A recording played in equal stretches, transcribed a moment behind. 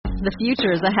The future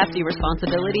is a hefty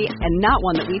responsibility and not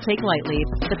one that we take lightly.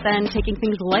 But then taking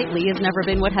things lightly has never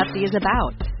been what Hefty is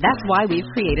about. That's why we've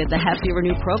created the Hefty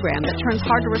Renew program that turns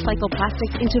hard-to-recycle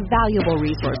plastics into valuable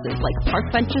resources like park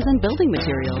benches and building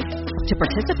materials. To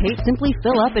participate, simply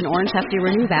fill up an orange Hefty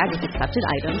Renew bag with accepted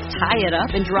items, tie it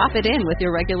up, and drop it in with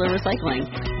your regular recycling.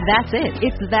 That's it.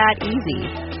 It's that easy.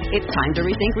 It's time to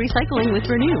rethink recycling with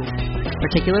Renew.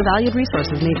 Particular valued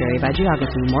resources may vary by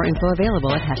geography. More info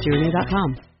available at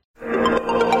heftyrenew.com.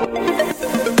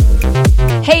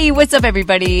 Hey, what's up,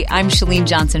 everybody? I'm Chalene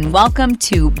Johnson. Welcome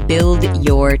to Build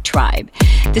Your Tribe.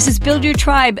 This is Build Your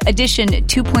Tribe Edition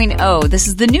 2.0. This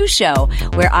is the new show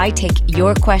where I take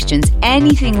your questions,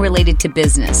 anything related to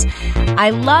business. I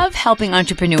love helping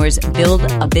entrepreneurs build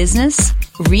a business,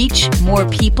 reach more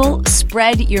people,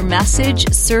 spread your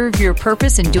message, serve your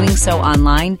purpose, and doing so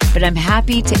online. But I'm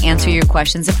happy to answer your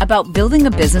questions about building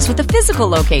a business with a physical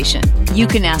location. You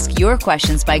can ask your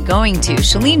questions by going to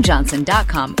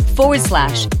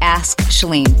chalenejohnson.com/Ask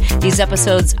Chalene. These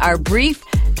episodes are brief,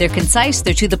 they're concise,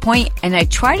 they're to the point, and I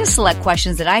try to select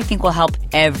questions that I think will help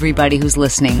everybody who's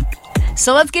listening.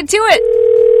 So let's get to it.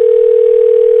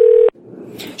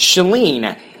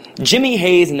 Chalene, Jimmy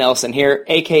Hayes Nelson here,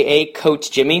 aka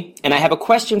Coach Jimmy, and I have a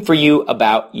question for you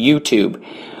about YouTube.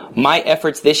 My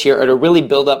efforts this year are to really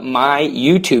build up my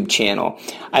YouTube channel.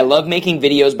 I love making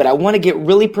videos, but I want to get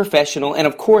really professional, and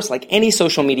of course, like any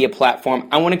social media platform,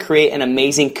 I want to create an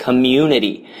amazing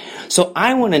community. So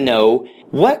I want to know,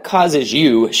 what causes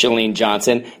you, Chalene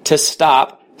Johnson, to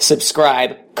stop,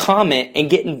 subscribe, comment, and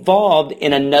get involved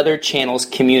in another channel's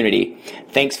community?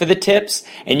 Thanks for the tips,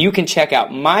 and you can check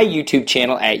out my YouTube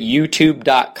channel at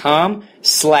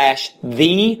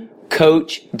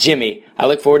youtube.com/TheCoachJimmy. I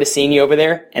look forward to seeing you over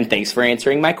there, and thanks for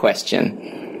answering my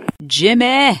question.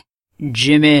 Jimmy,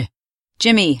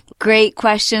 great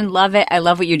question. Love it. I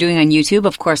love what you're doing on YouTube.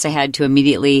 Of course, I had to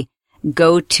immediately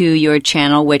go to your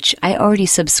channel, which I already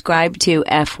subscribed to,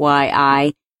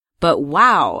 FYI. But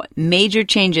wow, major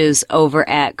changes over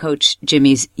at Coach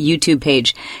Jimmy's YouTube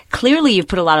page. Clearly, you've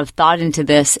put a lot of thought into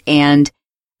this, and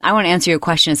I want to answer your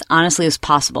question as honestly as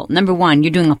possible. Number one, you're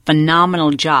doing a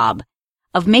phenomenal job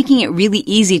of making it really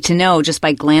easy to know just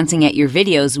by glancing at your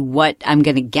videos what I'm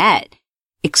going to get.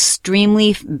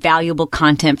 Extremely valuable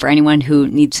content for anyone who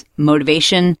needs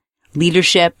motivation,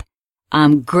 leadership,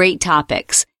 great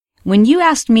topics. When you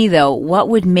asked me, though, what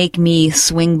would make me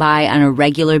swing by on a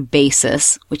regular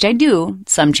basis, which I do,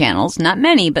 some channels, not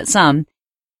many, but some,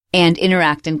 and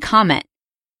interact and comment.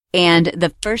 And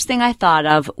the first thing I thought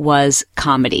of was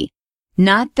comedy.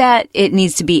 Not that it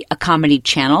needs to be a comedy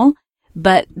channel,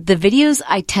 but the videos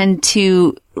I tend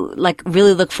to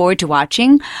really look forward to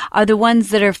watching are the ones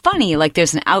that are funny, like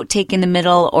there's an outtake in the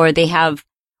middle, or they have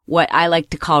what I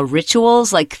like to call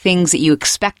rituals, like things that you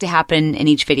expect to happen in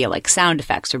each video, like sound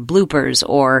effects or bloopers,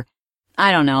 or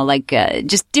I don't know,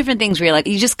 just different things where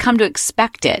you just come to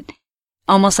expect it.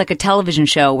 Almost like a television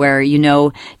show where,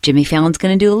 Jimmy Fallon's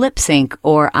going to do a lip sync,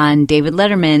 or on David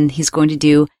Letterman, he's going to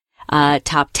do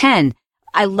top 10.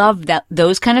 I love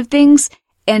those kind of things.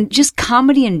 And just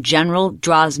comedy in general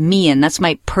draws me in. That's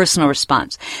my personal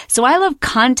response. So I love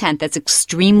content that's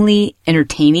extremely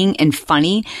entertaining and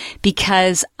funny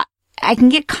because I can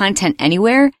get content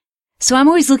anywhere. So I'm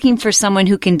always looking for someone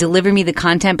who can deliver me the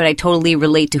content, but I totally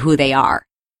relate to who they are.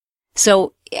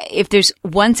 So if there's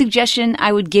one suggestion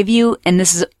I would give you, and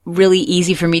this is really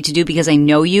easy for me to do because I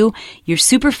know you're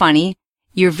super funny.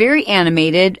 You're very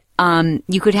animated.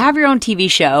 You could have your own TV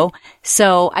show.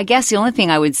 So I guess the only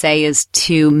thing I would say is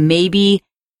to maybe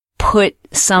put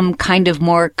some kind of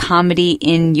more comedy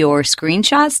in your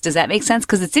screenshots. Does that make sense?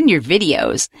 Because it's in your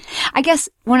videos. I guess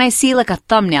when I see a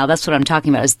thumbnail, that's what I'm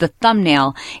talking about, is the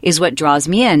thumbnail is what draws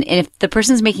me in. And if the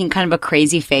person's making kind of a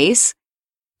crazy face,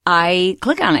 I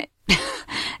click on it.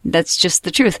 That's just the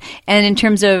truth. And in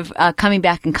terms of coming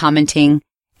back and commenting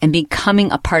and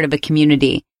becoming a part of a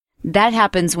community, that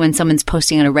happens when someone's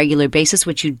posting on a regular basis,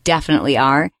 which you definitely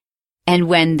are, and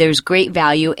when there's great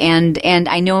value, and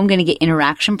I know I'm going to get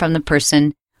interaction from the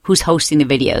person who's hosting the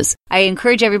videos. I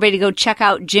encourage everybody to go check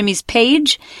out Jimmy's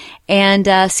page and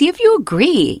see if you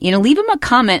agree. Leave him a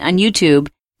comment on YouTube,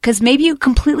 because maybe you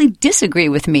completely disagree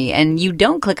with me and you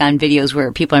don't click on videos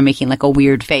where people are making a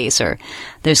weird face or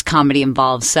there's comedy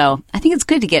involved. So I think it's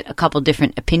good to get a couple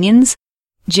different opinions.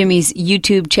 Jimmy's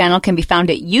YouTube channel can be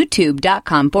found at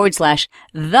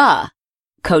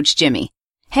youtube.com/TheCoachJimmy.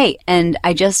 Hey, and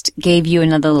I just gave you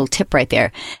another little tip right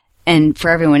there. And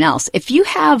for everyone else, if you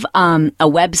have a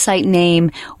website name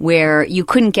where you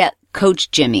couldn't get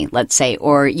Coach Jimmy, let's say,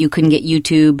 or you couldn't get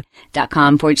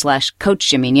youtube.com/Coach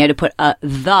Jimmy and you had to put a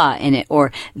the in it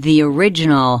or the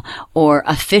original or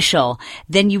official,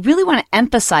 then you really want to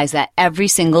emphasize that every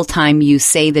single time you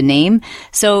say the name.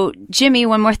 So Jimmy,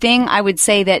 one more thing, I would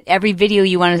say that every video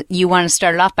you want to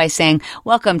start it off by saying,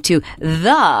 welcome to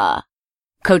the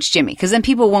Coach Jimmy, because then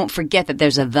people won't forget that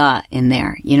there's a the in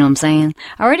there. You know what I'm saying?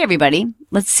 All right, everybody.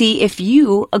 Let's see if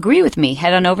you agree with me.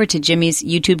 Head on over to Jimmy's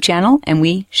YouTube channel and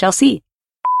we shall see.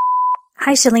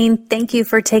 Hi, Chalene. Thank you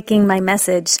for taking my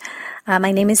message.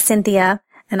 My name is Cynthia,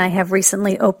 and I have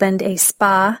recently opened a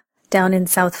spa down in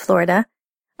South Florida.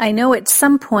 I know at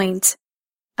some point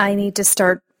I need to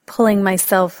start pulling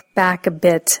myself back a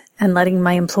bit and letting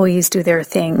my employees do their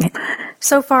thing.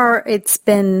 So far, it's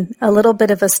been a little bit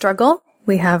of a struggle.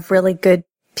 We have really good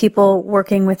people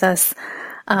working with us.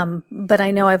 But I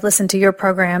know I've listened to your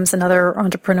programs and other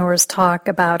entrepreneurs talk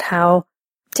about how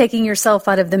taking yourself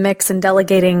out of the mix and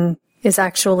delegating is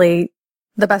actually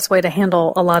the best way to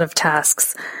handle a lot of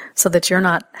tasks so that you're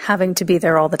not having to be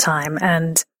there all the time.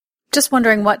 And just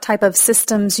wondering what type of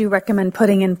systems you recommend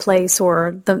putting in place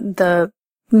or the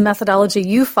methodology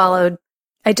you followed.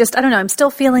 I don't know. I'm still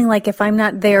feeling like if I'm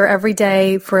not there every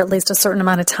day for at least a certain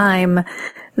amount of time,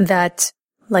 that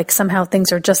like somehow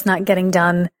things are just not getting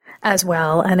done as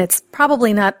well. And it's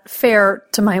probably not fair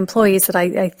to my employees that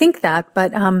I think that,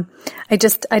 but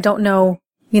I don't know,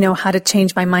 how to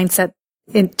change my mindset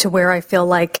into where I feel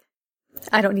like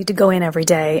I don't need to go in every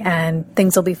day and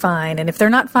things will be fine. And if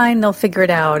they're not fine, they'll figure it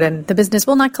out and the business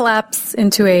will not collapse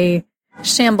into a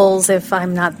shambles if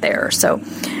I'm not there. So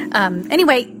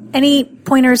anyway, any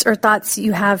pointers or thoughts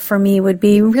you have for me would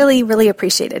be really, really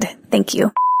appreciated. Thank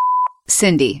you.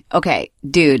 Cindy, okay,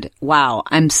 dude, wow,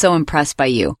 I'm so impressed by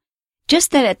you.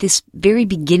 Just that at this very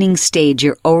beginning stage,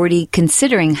 you're already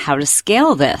considering how to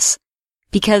scale this.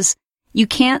 Because you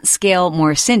can't scale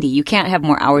more Cindy. You can't have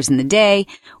more hours in the day.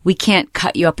 We can't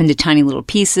cut you up into tiny little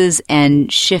pieces and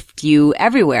shift you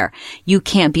everywhere. You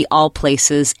can't be all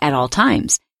places at all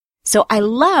times. So I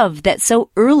love that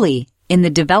so early in the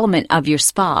development of your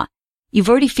spa, you've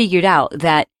already figured out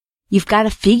that you've got to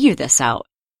figure this out.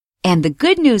 And the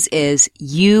good news is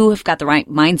you have got the right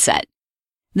mindset.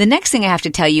 The next thing I have to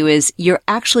tell you is you're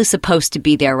actually supposed to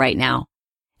be there right now.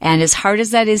 And as hard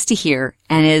as that is to hear,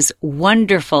 and as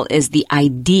wonderful as the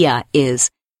idea is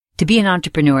to be an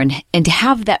entrepreneur and to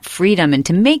have that freedom and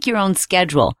to make your own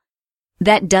schedule,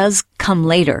 that does come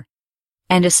later.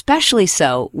 And especially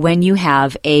so when you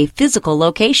have a physical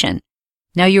location.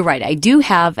 Now, you're right. I do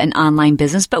have an online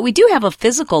business, but we do have a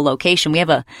physical location. We have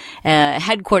a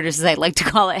headquarters, as I like to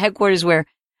call it, headquarters where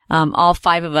all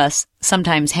five of us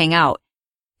sometimes hang out.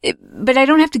 But I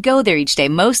don't have to go there each day.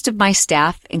 Most of my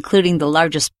staff, including the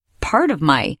largest part of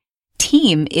my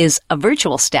team, is a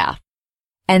virtual staff.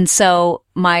 And so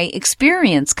my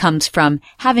experience comes from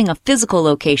having a physical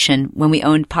location when we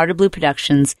owned Powder Blue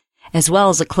Productions, as well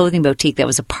as a clothing boutique that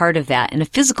was a part of that, and a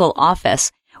physical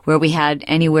office where we had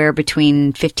anywhere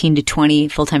between 15 to 20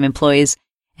 full-time employees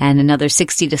and another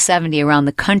 60 to 70 around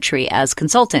the country as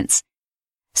consultants.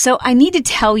 So I need to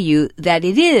tell you that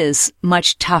it is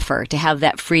much tougher to have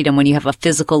that freedom when you have a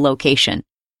physical location.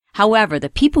 However, the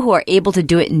people who are able to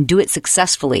do it and do it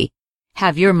successfully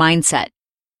have your mindset,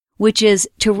 which is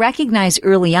to recognize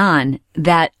early on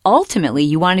that ultimately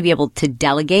you want to be able to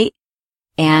delegate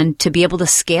and to be able to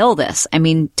scale this. I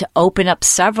mean, to open up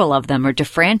several of them or to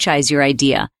franchise your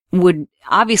idea would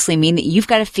obviously mean that you've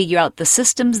got to figure out the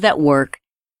systems that work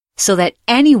so that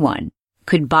anyone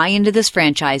could buy into this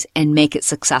franchise and make it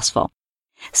successful.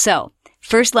 So,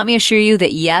 first, let me assure you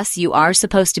that yes, you are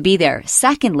supposed to be there.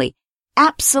 Secondly,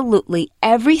 absolutely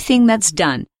everything that's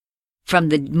done from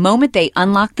the moment they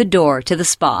unlock the door to the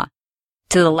spa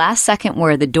to the last second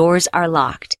where the doors are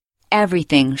locked,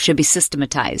 everything should be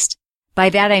systematized. By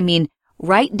that I mean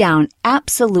write down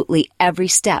absolutely every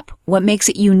step. What makes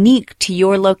it unique to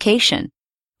your location?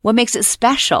 What makes it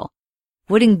special?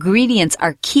 What ingredients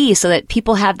are key so that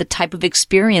people have the type of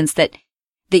experience that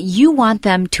you want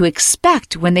them to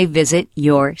expect when they visit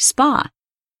your spa?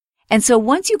 And so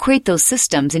once you create those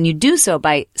systems, and you do so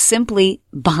by simply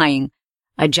buying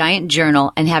a giant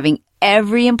journal and having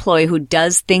every employee who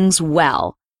does things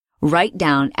well write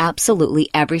down absolutely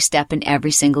every step and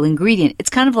every single ingredient.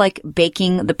 It's kind of like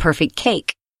baking the perfect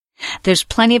cake. There's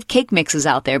plenty of cake mixes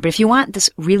out there, but if you want this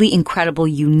really incredible,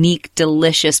 unique,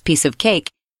 delicious piece of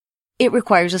cake, it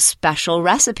requires a special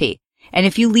recipe. And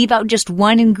if you leave out just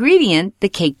one ingredient, the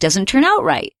cake doesn't turn out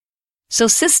right. So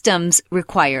systems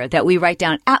require that we write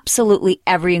down absolutely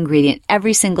every ingredient,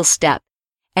 every single step.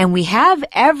 And we have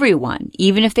everyone,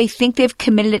 even if they think they've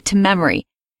committed it to memory,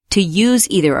 to use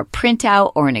either a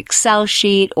printout or an Excel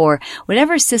sheet or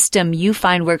whatever system you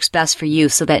find works best for you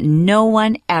so that no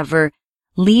one ever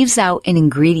leaves out an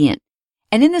ingredient.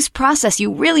 And in this process,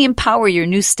 you really empower your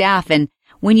new staff. And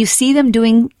when you see them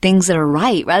doing things that are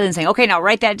right, rather than saying, okay, now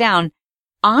write that down,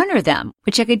 honor them,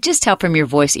 which I could just tell from your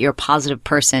voice that you're a positive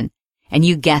person and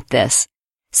you get this.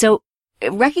 So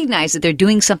recognize that they're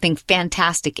doing something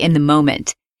fantastic in the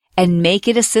moment and make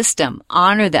it a system.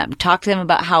 Honor them. Talk to them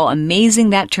about how amazing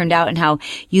that turned out and how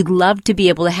you'd love to be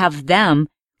able to have them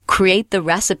create the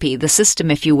recipe, the system,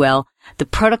 if you will, the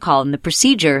protocol and the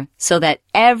procedure so that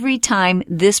every time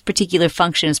this particular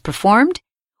function is performed,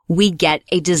 we get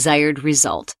a desired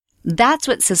result. That's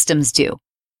what systems do.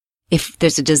 If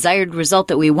there's a desired result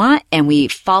that we want and we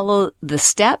follow the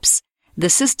steps, the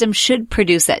system should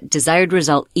produce that desired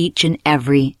result each and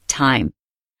every time.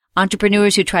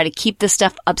 Entrepreneurs who try to keep this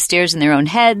stuff upstairs in their own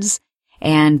heads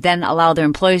and then allow their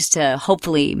employees to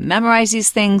hopefully memorize these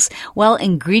things, well,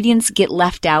 ingredients get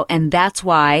left out, and that's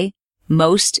why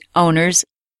most owners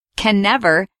can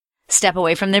never step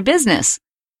away from their business.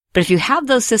 But if you have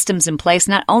those systems in place,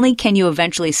 not only can you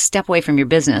eventually step away from your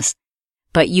business,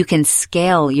 but you can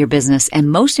scale your business,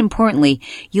 and most importantly,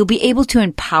 you'll be able to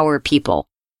empower people.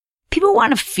 People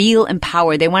want to feel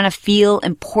empowered. They want to feel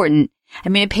important. I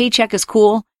mean, a paycheck is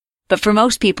cool, but for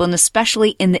most people, and especially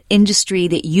in the industry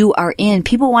that you are in,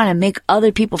 people want to make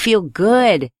other people feel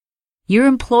good. Your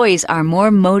employees are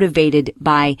more motivated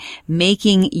by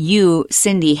making you,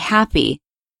 Cindy, happy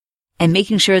and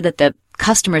making sure that the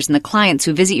customers and the clients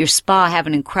who visit your spa have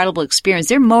an incredible experience.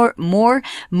 They're more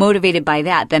motivated by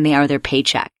that than they are their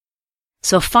paycheck.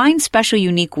 So find special,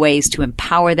 unique ways to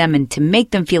empower them and to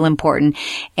make them feel important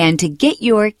and to get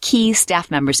your key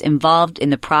staff members involved in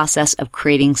the process of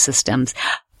creating systems.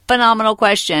 Phenomenal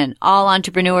question. All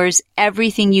entrepreneurs,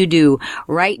 everything you do,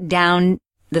 write down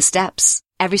the steps,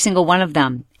 every single one of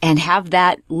them, and have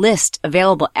that list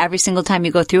available every single time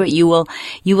you go through it. You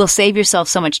will save yourself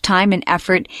so much time and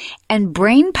effort and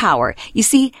brain power. You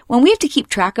see, when we have to keep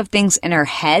track of things in our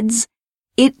heads,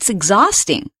 it's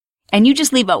exhausting. And you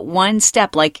just leave out one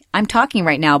step, like I'm talking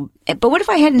right now, but what if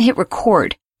I hadn't hit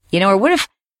record? Or what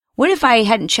if I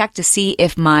hadn't checked to see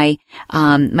if my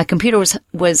computer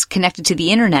was connected to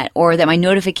the internet or that my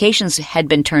notifications had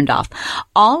been turned off?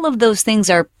 All of those things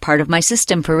are part of my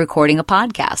system for recording a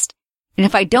podcast. And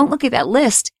if I don't look at that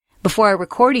list before I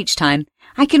record each time,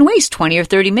 I can waste 20 or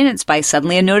 30 minutes by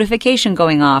suddenly a notification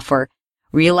going off or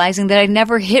realizing that I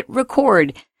never hit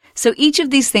record. So each of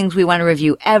these things we want to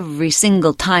review every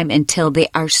single time until they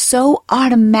are so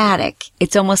automatic,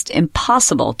 it's almost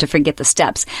impossible to forget the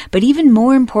steps. But even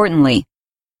more importantly,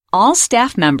 all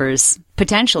staff members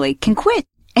potentially can quit.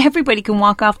 Everybody can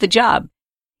walk off the job.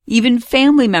 Even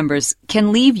family members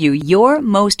can leave you. Your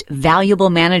most valuable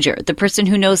manager, the person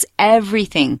who knows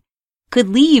everything, could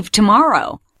leave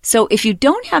tomorrow. So if you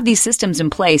don't have these systems in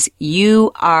place,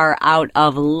 you are out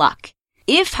of luck.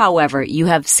 If, however, you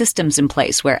have systems in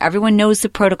place where everyone knows the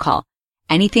protocol,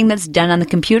 anything that's done on the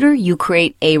computer, you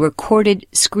create a recorded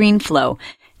screen flow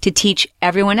to teach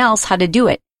everyone else how to do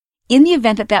it. In the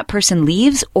event that that person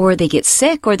leaves or they get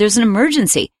sick or there's an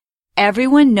emergency,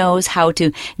 everyone knows how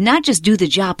to not just do the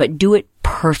job, but do it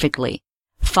perfectly,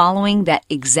 following that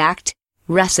exact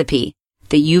recipe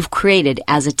that you've created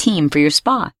as a team for your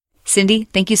spa. Cindy,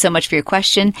 thank you so much for your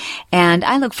question, and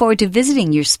I look forward to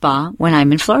visiting your spa when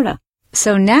I'm in Florida.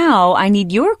 So now I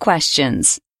need your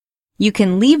questions. You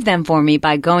can leave them for me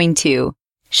by going to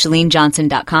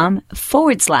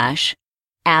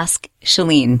ChaleneJohnson.com/Ask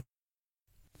Chalene.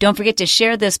 Don't forget to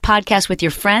share this podcast with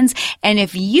your friends. And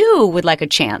if you would like a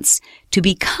chance to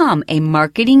become a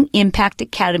Marketing Impact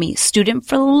Academy student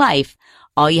for life,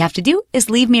 all you have to do is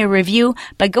leave me a review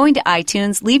by going to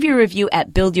iTunes, leave your review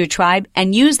at Build Your Tribe,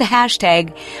 and use the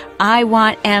hashtag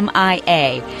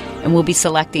IWantMIA. And we'll be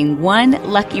selecting one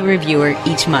lucky reviewer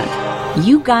each month.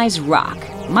 You guys rock.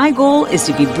 My goal is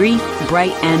to be brief,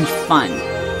 bright, and fun.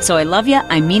 So I love you,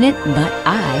 I mean it, but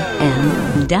I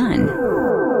am done.